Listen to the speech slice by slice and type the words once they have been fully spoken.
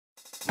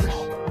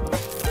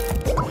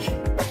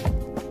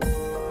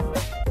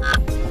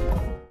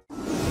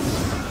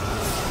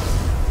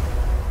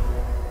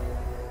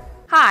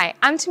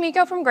I'm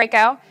Chicco from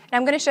Graco, and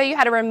I'm going to show you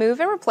how to remove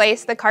and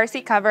replace the car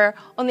seat cover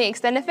on the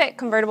Evenflo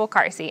convertible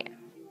car seat.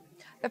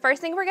 The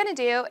first thing we're going to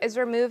do is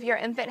remove your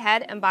infant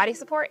head and body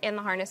support and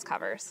the harness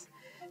covers.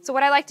 So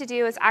what I like to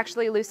do is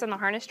actually loosen the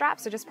harness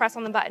strap, so just press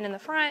on the button in the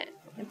front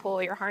and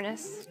pull your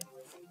harness.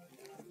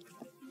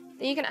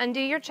 Then you can undo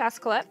your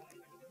chest clip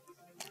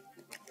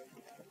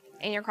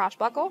and your crotch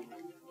buckle.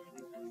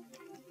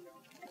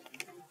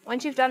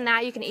 Once you've done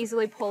that, you can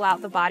easily pull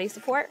out the body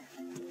support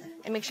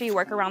and make sure you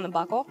work around the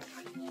buckle.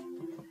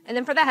 And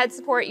then for the head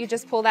support, you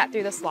just pull that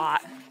through the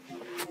slot.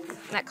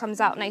 And that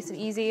comes out nice and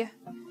easy.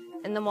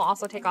 And then we'll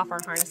also take off our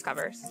harness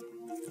covers.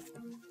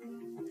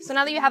 So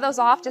now that you have those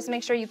off, just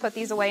make sure you put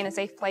these away in a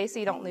safe place so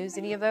you don't lose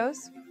any of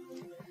those.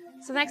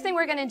 So the next thing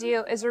we're going to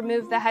do is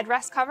remove the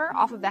headrest cover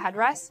off of the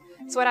headrest.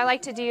 So what I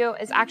like to do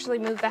is actually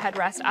move the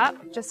headrest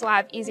up just so I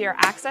have easier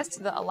access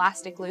to the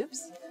elastic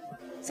loops.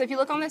 So if you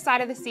look on the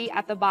side of the seat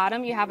at the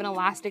bottom, you have an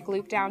elastic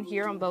loop down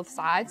here on both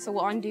sides, so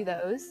we'll undo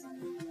those.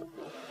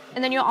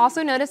 And then you'll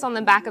also notice on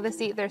the back of the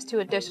seat there's 2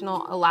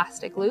 additional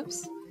elastic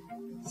loops.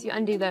 So you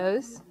undo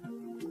those.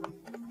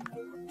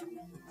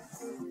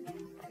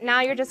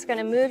 Now you're just going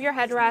to move your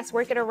headrest,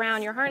 work it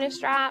around your harness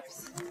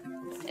straps,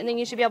 and then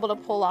you should be able to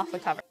pull off the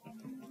cover.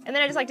 And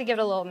then I just like to give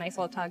it a nice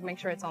little tug, make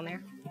sure it's on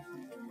there.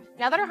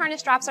 Now that our harness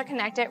straps are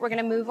connected, we're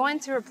going to move on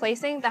to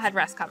replacing the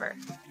headrest cover.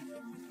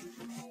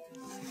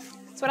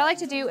 So what I like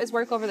to do is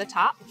work over the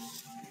top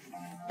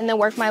and then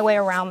work my way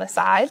around the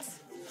sides.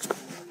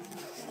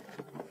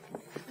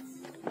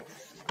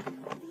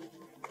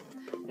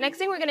 Next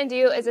thing we're going to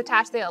do is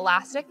attach the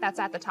elastic that's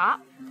at the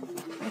top.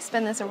 I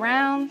spin this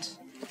around.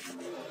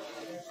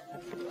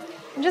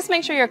 And just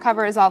make sure your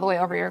cover is all the way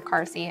over your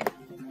car seat.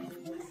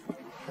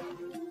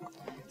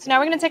 So now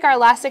we're going to take our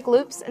elastic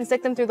loops and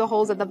stick them through the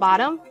holes at the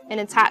bottom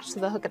and attach to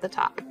the hook at the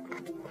top.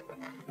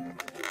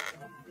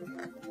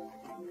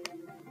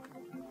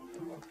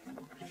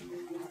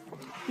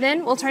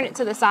 Then we'll turn it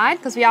to the side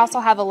because we also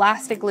have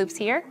elastic loops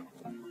here.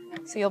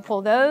 So you'll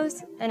pull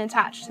those and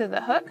attach to the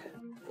hook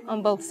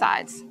on both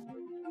sides.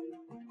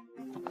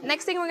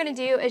 Next thing we're going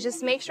to do is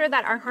just make sure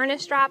that our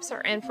harness straps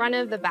are in front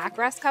of the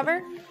backrest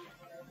cover.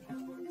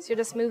 So you'll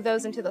just move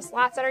those into the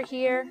slots that are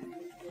here,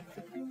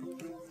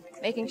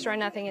 making sure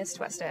nothing is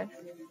twisted.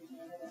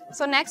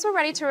 So next we're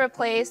ready to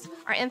replace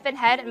our infant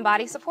head and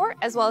body support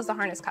as well as the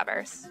harness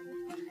covers.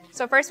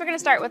 So first we're going to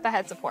start with the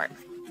head support.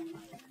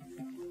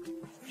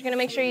 You're going to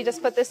make sure you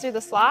just put this through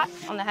the slot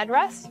on the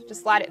headrest,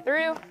 just slide it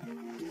through.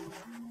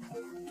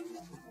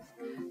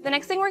 The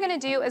next thing we're going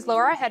to do is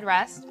lower our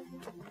headrest.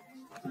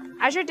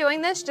 As you're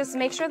doing this, just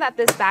make sure that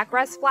this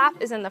backrest flap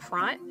is in the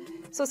front.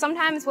 So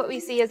sometimes what we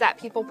see is that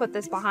people put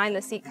this behind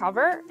the seat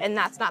cover, and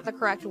that's not the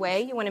correct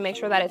way. You want to make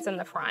sure that it's in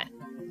the front.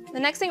 The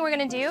next thing we're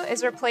going to do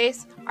is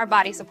replace our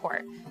body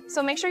support.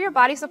 So make sure your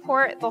body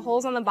support, the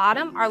holes on the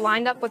bottom, are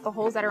lined up with the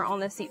holes that are on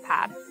the seat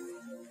pad.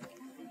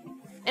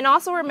 And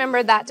also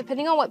remember that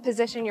depending on what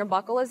position your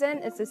buckle is in,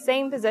 it's the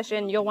same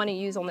position you'll want to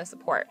use on the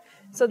support.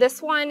 So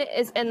this one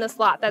is in the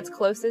slot that's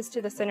closest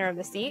to the center of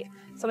the seat.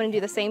 So I'm going to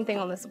do the same thing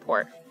on the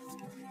support.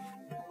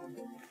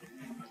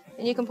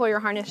 And you can pull your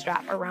harness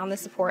strap around the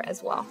support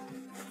as well.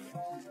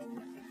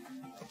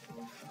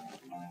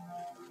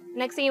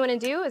 Next thing you want to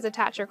do is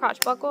attach your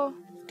crotch buckle.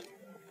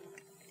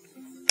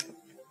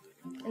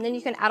 And then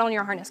you can add on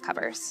your harness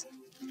covers.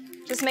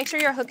 Just make sure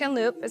your hook and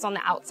loop is on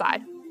the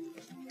outside.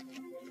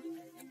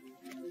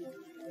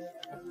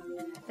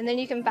 And then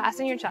you can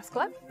fasten your chest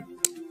clip.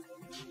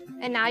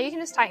 And now you can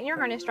just tighten your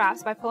harness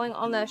straps by pulling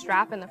on the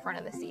strap in the front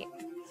of the seat.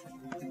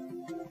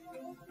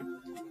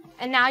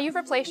 And now you've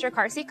replaced your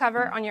car seat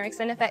cover on your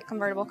Evenflo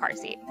convertible car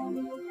seat.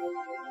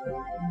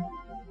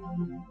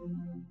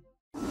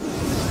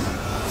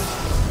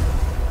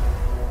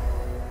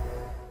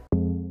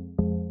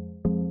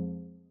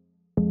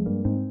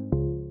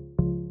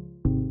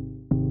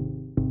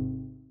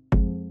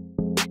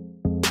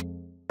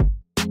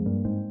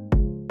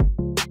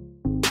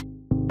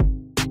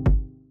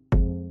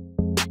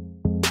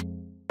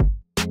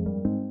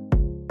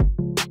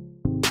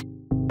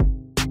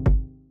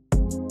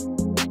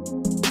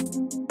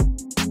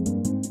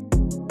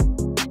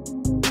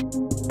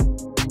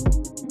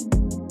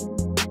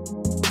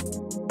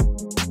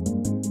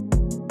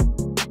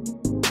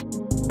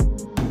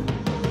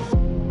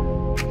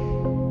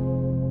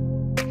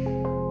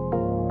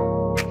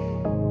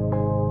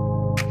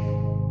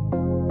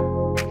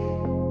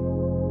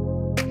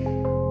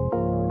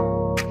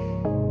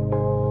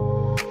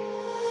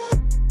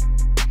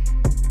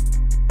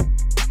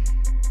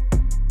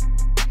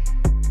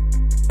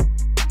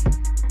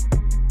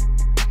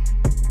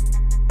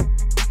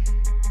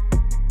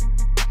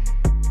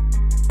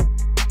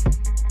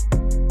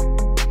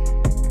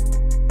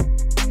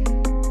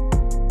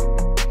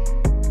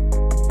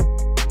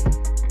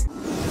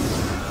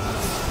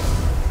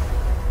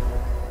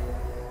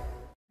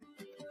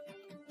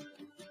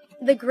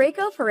 The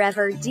Graco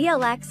Forever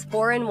DLX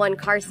 4-in-1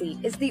 car seat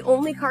is the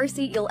only car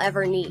seat you'll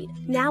ever need,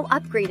 now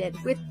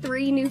upgraded with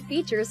 3 new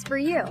features for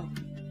you.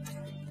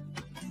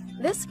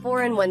 This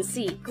 4-in-1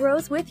 seat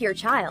grows with your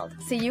child,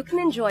 so you can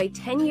enjoy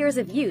 10 years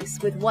of use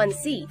with one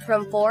seat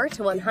from 4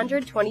 to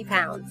 120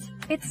 pounds.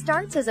 It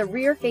starts as a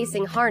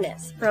rear-facing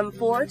harness from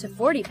 4 to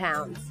 40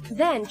 pounds,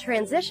 then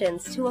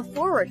transitions to a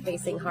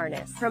forward-facing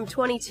harness from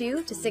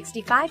 22 to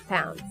 65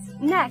 pounds.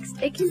 Next,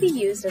 it can be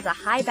used as a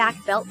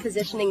high-back belt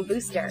positioning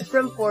booster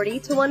from 40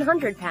 to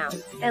 100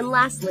 pounds, and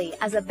lastly,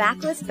 as a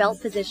backless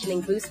belt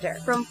positioning booster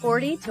from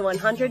 40 to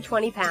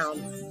 120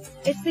 pounds.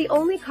 It's the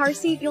only car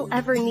seat you'll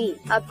ever need,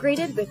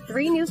 upgraded with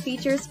 3 new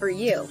features for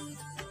you: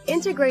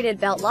 integrated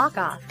belt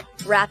lock-off,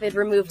 rapid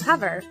remove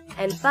cover,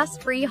 and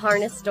fuss-free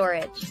harness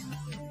storage.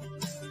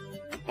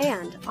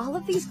 And all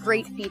of these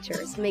great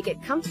features make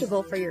it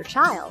comfortable for your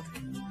child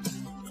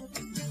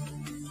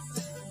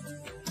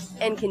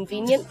and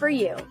convenient for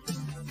you.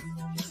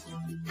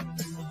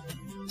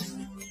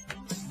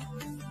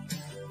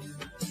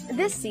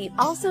 This seat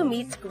also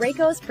meets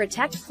Graco's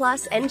Protect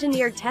Plus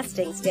engineered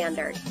testing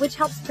standard, which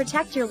helps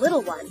protect your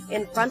little one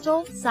in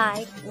frontal,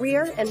 side,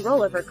 rear, and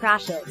rollover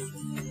crashes.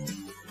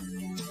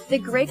 The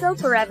Graco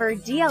Forever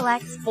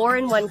DLX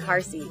 4-in-1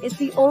 car seat is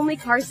the only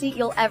car seat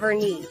you'll ever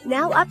need,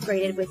 now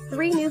upgraded with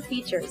 3 new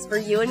features for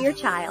you and your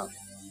child.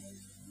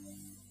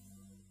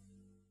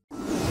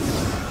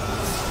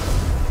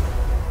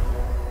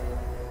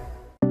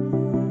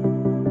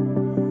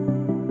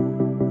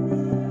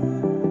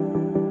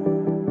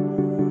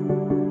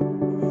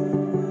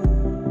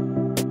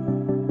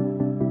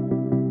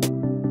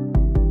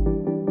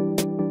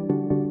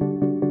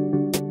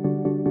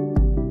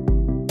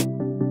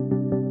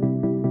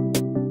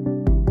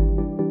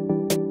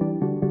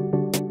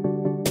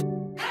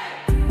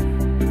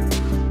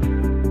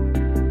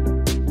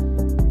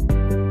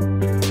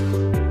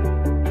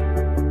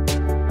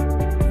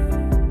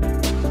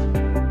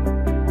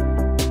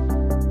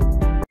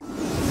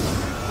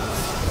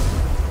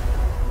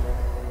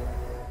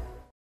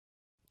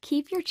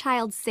 Keep your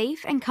child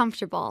safe and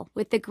comfortable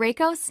with the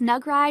Graco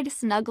SnugRide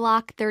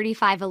SnugLock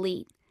 35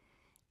 Elite.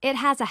 It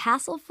has a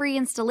hassle-free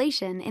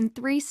installation in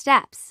 3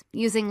 steps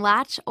using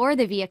latch or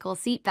the vehicle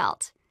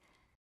seatbelt.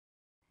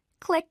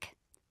 Click.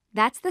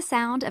 That's the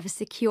sound of a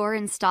secure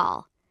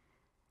install.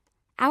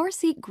 Our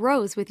seat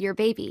grows with your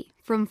baby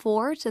from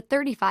 4 to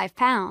 35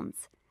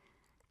 pounds.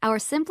 Our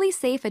Simply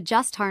Safe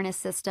Adjust harness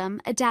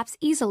system adapts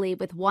easily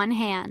with one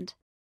hand.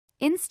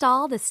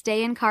 Install the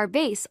stay-in-car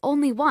base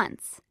only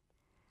once.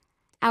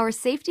 Our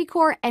Safety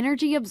Core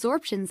Energy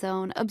Absorption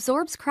Zone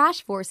absorbs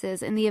crash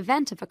forces in the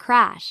event of a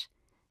crash.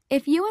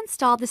 If you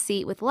install the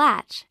seat with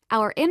latch,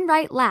 our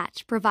in-right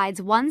latch provides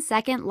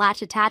 1-second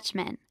latch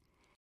attachment.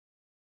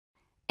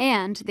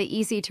 And the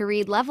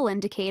easy-to-read level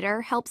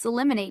indicator helps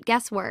eliminate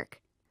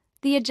guesswork.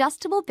 The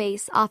adjustable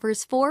base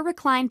offers 4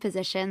 recline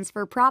positions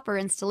for proper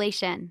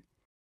installation.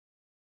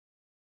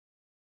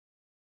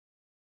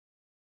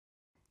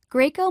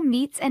 Graco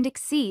meets and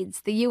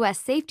exceeds the U.S.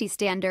 safety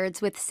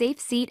standards with safe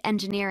seat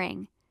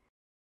engineering.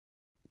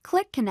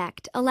 Click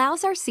Connect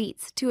allows our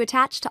seats to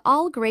attach to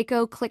all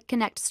Graco Click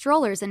Connect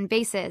strollers and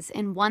bases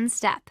in one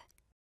step.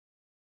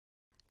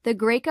 The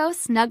Graco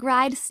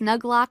SnugRide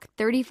SnugLock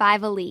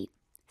 35 Elite.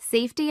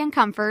 Safety and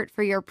comfort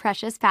for your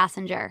precious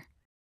passenger.